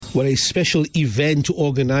Well, a special event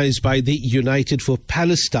organized by the United for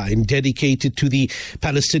Palestine dedicated to the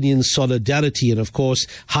Palestinian solidarity and, of course,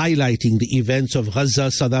 highlighting the events of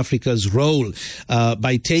Gaza, South Africa's role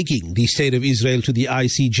by taking the State of Israel to the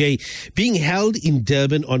ICJ, being held in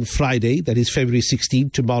Durban on Friday, that is February 16,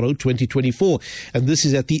 tomorrow, 2024. And this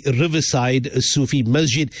is at the Riverside Sufi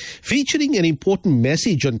Masjid, featuring an important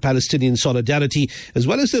message on Palestinian solidarity, as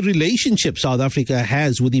well as the relationship South Africa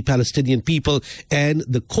has with the Palestinian people and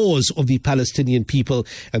the cause of the Palestinian people.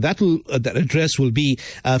 And that address will be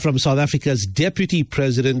from South Africa's Deputy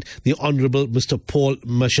President, the Honourable Mr. Paul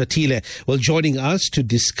Mashatile. Well, joining us to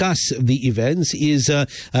discuss the events is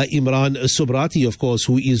Imran Subrati, of course,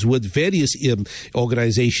 who is with various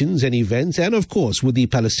organizations and events, and of course with the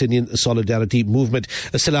Palestinian Solidarity Movement.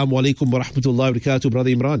 Assalamu alaikum wa rahmatullahi wa barakatuh, Brother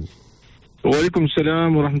Imran. Wa alaikum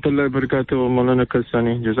salam wa rahmatullahi wa barakatuh, Maulana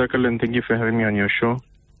Kalsani. Jazakallah, and thank you for having me on your show.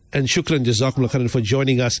 And shukran jazakumullah khairan for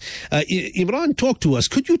joining us. Imran, talk to us.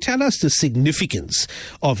 Could you tell us the significance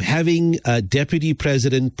of having Deputy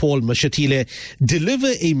President Paul Mashatile deliver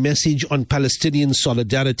a message on Palestinian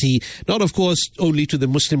solidarity, not of course only to the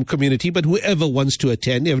Muslim community, but whoever wants to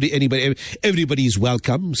attend, everybody is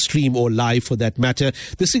welcome, stream or live for that matter.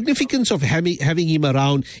 The significance of having him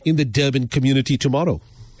around in the Durban community tomorrow.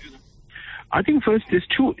 I think first there's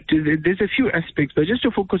a few aspects, but just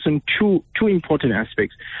to focus on two important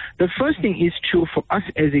aspects. The first thing is for us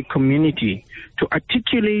as a community to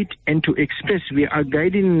articulate and to express we are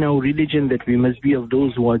guided in our religion that we must be of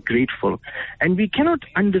those who are grateful. And we cannot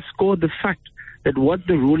underscore the fact that what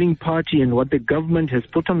the ruling party and what the government has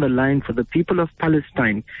put on the line for the people of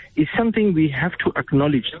Palestine is something we have to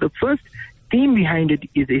acknowledge. The first theme behind it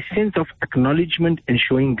is a sense of acknowledgement and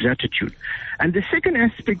showing gratitude. And the second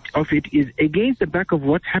aspect of it is against the back of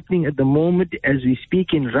what's happening at the moment as we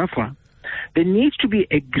speak in Rafah. There needs to be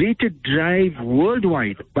a greater drive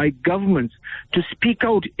worldwide by governments to speak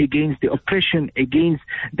out against the oppression, against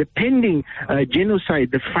the pending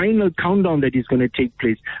genocide, the final countdown that is going to take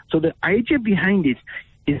place. So the idea behind it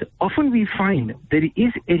is often we find there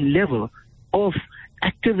is a level of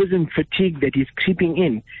activism fatigue that is creeping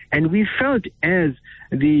in. And we felt as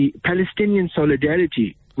the Palestinian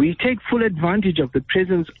Solidarity, we take full advantage of the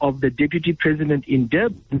presence of the Deputy President in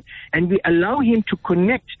Durban, and we allow him to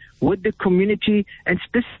connect with the community and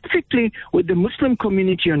specifically with the Muslim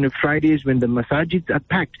community on the Fridays when the masajids are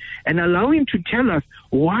packed, and allow him to tell us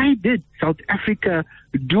why did South Africa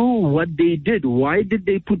do what they did? Why did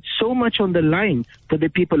they put so much on the line for the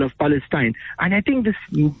people of Palestine? And I think this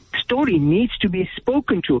story needs to be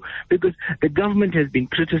spoken to because the government has been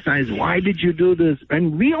criticized. Why did you do this?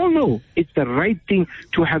 And we all know it's the right thing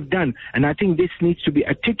to have done. And I think this needs to be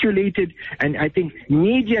articulated, and I think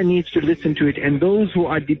media needs to listen to it, and those who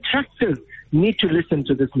are detractors need to listen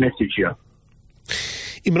to this message here.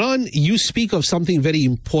 Imran, you speak of something very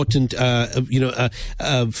important,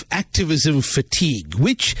 of activism fatigue,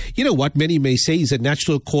 which, what many may say is a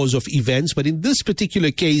natural cause of events. But in this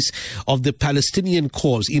particular case of the Palestinian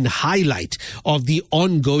cause, in highlight of the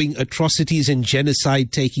ongoing atrocities and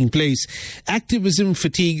genocide taking place, activism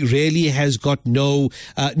fatigue really has got no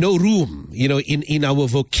room, in our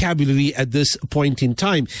vocabulary at this point in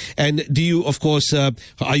time. And do you, of course, are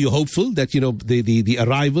you hopeful that, the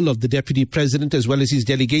arrival of the Deputy President as well as his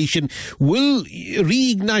delegation will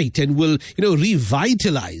reignite and will,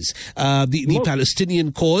 revitalize the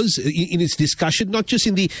Palestinian cause in its discussion, not just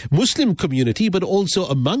in the Muslim community, but also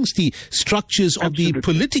amongst the structures of the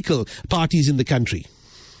political parties in the country?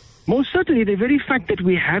 Most certainly, the very fact that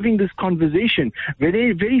we're having this conversation,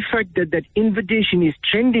 very fact that that invitation is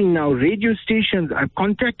trending now, radio stations are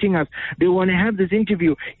contacting us, they want to have this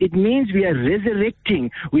interview, it means we are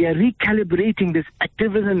resurrecting, we are recalibrating this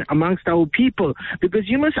activism amongst our people. Because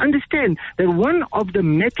you must understand that one of the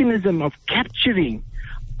mechanisms of capturing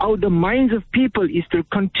the minds of people is through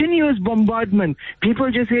continuous bombardment. People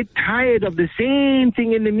just get tired of the same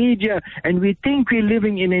thing in the media, and we think we're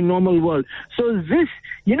living in a normal world. So this,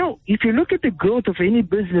 if you look at the growth of any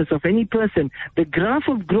business, of any person, the graph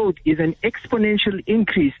of growth is an exponential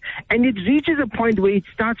increase, and it reaches a point where it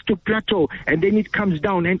starts to plateau, and then it comes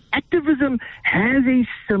down. And activism has a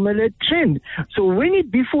similar trend. So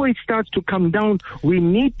before it starts to come down, we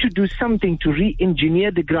need to do something to re-engineer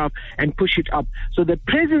the graph and push it up. So the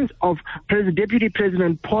presence presence of Deputy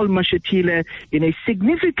President Paul Mashatile in a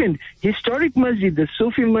significant historic masjid, the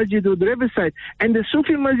Sufi Masjid of Riverside. And the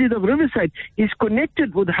Sufi Masjid of Riverside is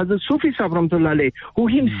connected with Hazrat Sufi Sahib Rahmatullah Alayh, who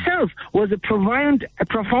himself was a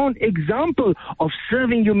profound example of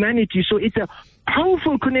serving humanity. So it's a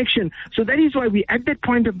powerful connection. So that is why we, at that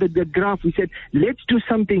point of the graph, we said, let's do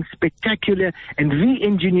something spectacular and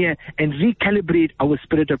re-engineer and recalibrate our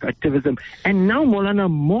spirit of activism. And now, Maulana,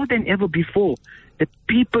 more than ever before, the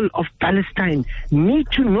people of Palestine need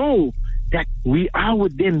to know that we are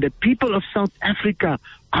with them. The people of South Africa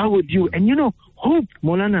are with you. And you know, hope,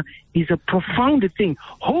 Maulana, is a profound thing.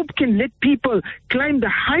 Hope can let people climb the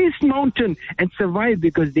highest mountain and survive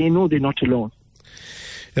because they know they're not alone.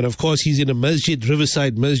 And of course, he's in a masjid,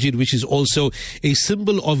 Riverside Masjid, which is also a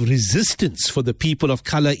symbol of resistance for the people of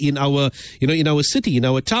color in our, in our city, in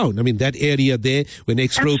our town. I mean, that area there, when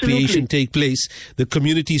expropriation take place, the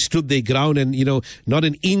community stood their ground, and not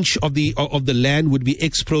an inch of the land would be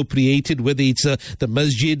expropriated, whether it's the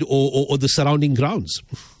masjid or the surrounding grounds.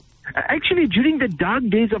 Actually, during the dark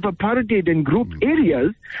days of apartheid and group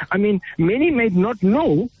areas, I mean, many might not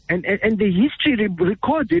know, and the history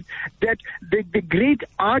records it, that the great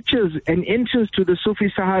arches and entrance to the Sufi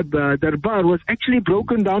Sahib Darbar was actually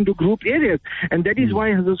broken down to group areas. And that is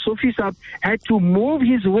why the Sufi Sahib had to move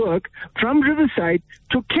his work from Riverside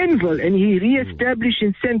to Kenville, and he re-established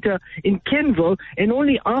his center in Kenville, and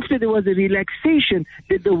only after there was a relaxation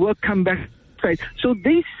did the work come back. So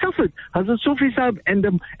they suffered. Hazrat Sufi Sahib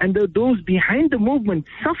and those behind the movement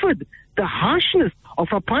suffered the harshness of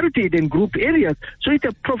apartheid in group areas. So it's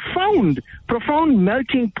a profound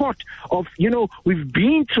melting pot of, we've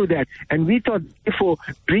been through that. And we thought, therefore,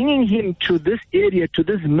 bringing him to this area, to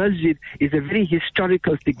this masjid, is a very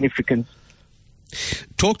historical significance.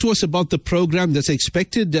 Talk to us about the program that's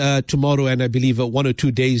expected tomorrow and I believe 1 or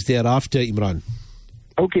 2 days thereafter, Imran.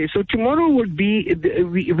 Okay, so tomorrow would be,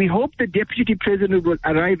 we hope the Deputy President will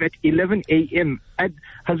arrive at 11 a.m. at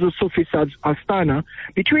Hazrat Sufi Sahib's Astana.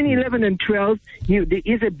 Between 11 and 12, there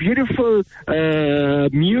is a beautiful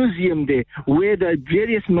museum there where the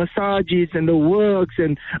various massages and the works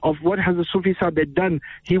and of what Hazrat Sufi Sahib had done.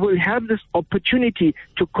 He will have this opportunity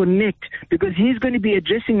to connect because he's going to be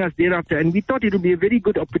addressing us thereafter. And we thought it would be a very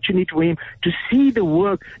good opportunity for him to see the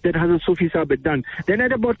work that Hazrat Sufi Sahib had done. Then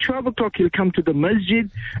at about 12 o'clock, he'll come to the masjid.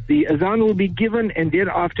 The azan will be given, and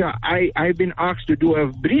thereafter I've been asked to do a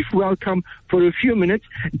brief welcome for a few minutes.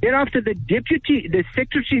 Thereafter, the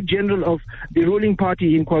Secretary General of the ruling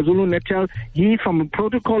party in KwaZulu-Natal, he, from a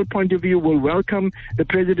protocol point of view, will welcome the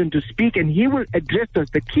President to speak, and he will address us.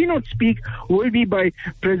 The keynote speak will be by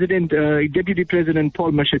Deputy President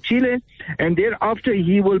Paul Mashatile, and thereafter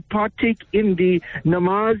he will partake in the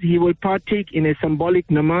namaz. He will partake in a symbolic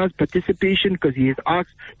namaz participation because he is asked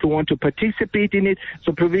to want to participate in it.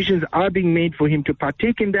 So provisions are being made for him to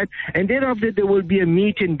partake in that. And thereafter, there will be a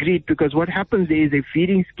meet and greet because what happens there is a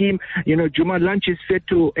feeding scheme. Jummah lunch is fed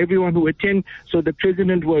to everyone who attend. So the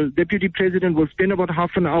Deputy President will spend about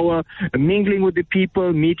half an hour mingling with the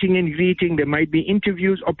people, meeting and greeting. There might be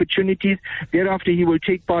interviews, opportunities. Thereafter, he will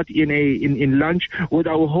take part in lunch with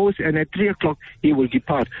our host, and at 3 o'clock, he will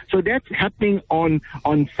depart. So that's happening on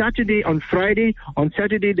Saturday, on Friday. On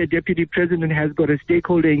Saturday, the Deputy President has got a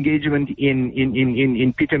stakeholder engagement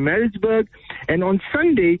in Pietermaritzburg, and on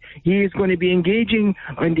Sunday he is going to be engaging.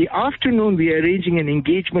 In the afternoon, we are arranging an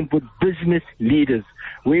engagement with business leaders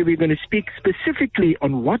where we're going to speak specifically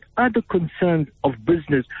on what are the concerns of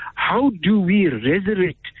business. How do we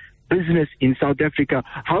resurrect business in South Africa?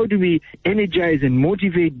 How do we energize and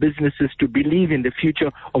motivate businesses to believe in the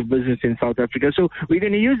future of business in South Africa? So we're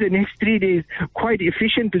going to use the next 3 days quite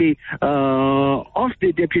efficiently of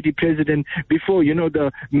the Deputy President before,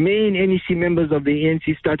 the main NEC members of the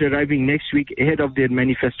ANC start arriving next week ahead of their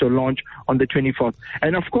manifesto launch on the 24th.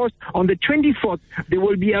 And of course, on the 24th, there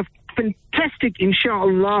will be a fantastic,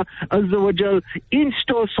 inshallah, Azza wa Jal,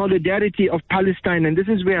 in-store solidarity of Palestine. And this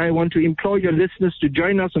is where I want to implore your listeners to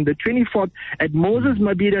join us on the 24th at Moses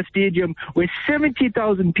Mabhida Stadium, where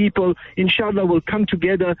 70,000 people, inshallah, will come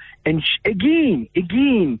together and again,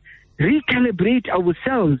 recalibrate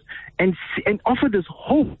ourselves and offer this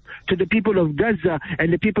hope to the people of Gaza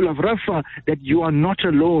and the people of Rafah that you are not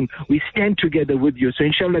alone. We stand together with you. So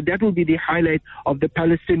inshallah, that will be the highlight of the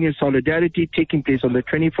Palestinian solidarity taking place on the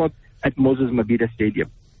 24th at Moses Mabhida Stadium.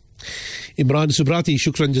 Imran Subrati,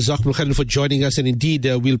 shukran jazakumullah khairan for joining us, and indeed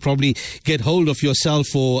we'll probably get hold of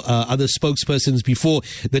yourself or other spokespersons before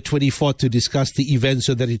the 24th to discuss the event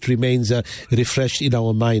so that it remains refreshed in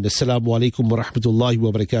our mind. Assalamu alaikum wa rahmatullahi wa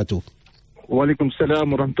barakatuh. Wa alaikum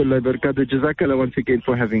salam wa rahmatullahi wa barakatuh. Jazakallah once again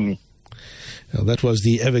for having me. Well, that was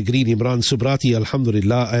the evergreen Imran Subrati,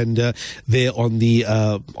 alhamdulillah, and they're on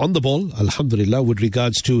the ball, alhamdulillah, with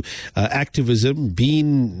regards to activism,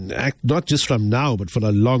 being not just from now, but for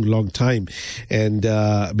a long, long time. And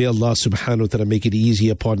may Allah subhanahu wa ta'ala make it easy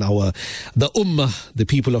upon the ummah, the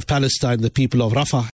people of Palestine, the people of Rafah.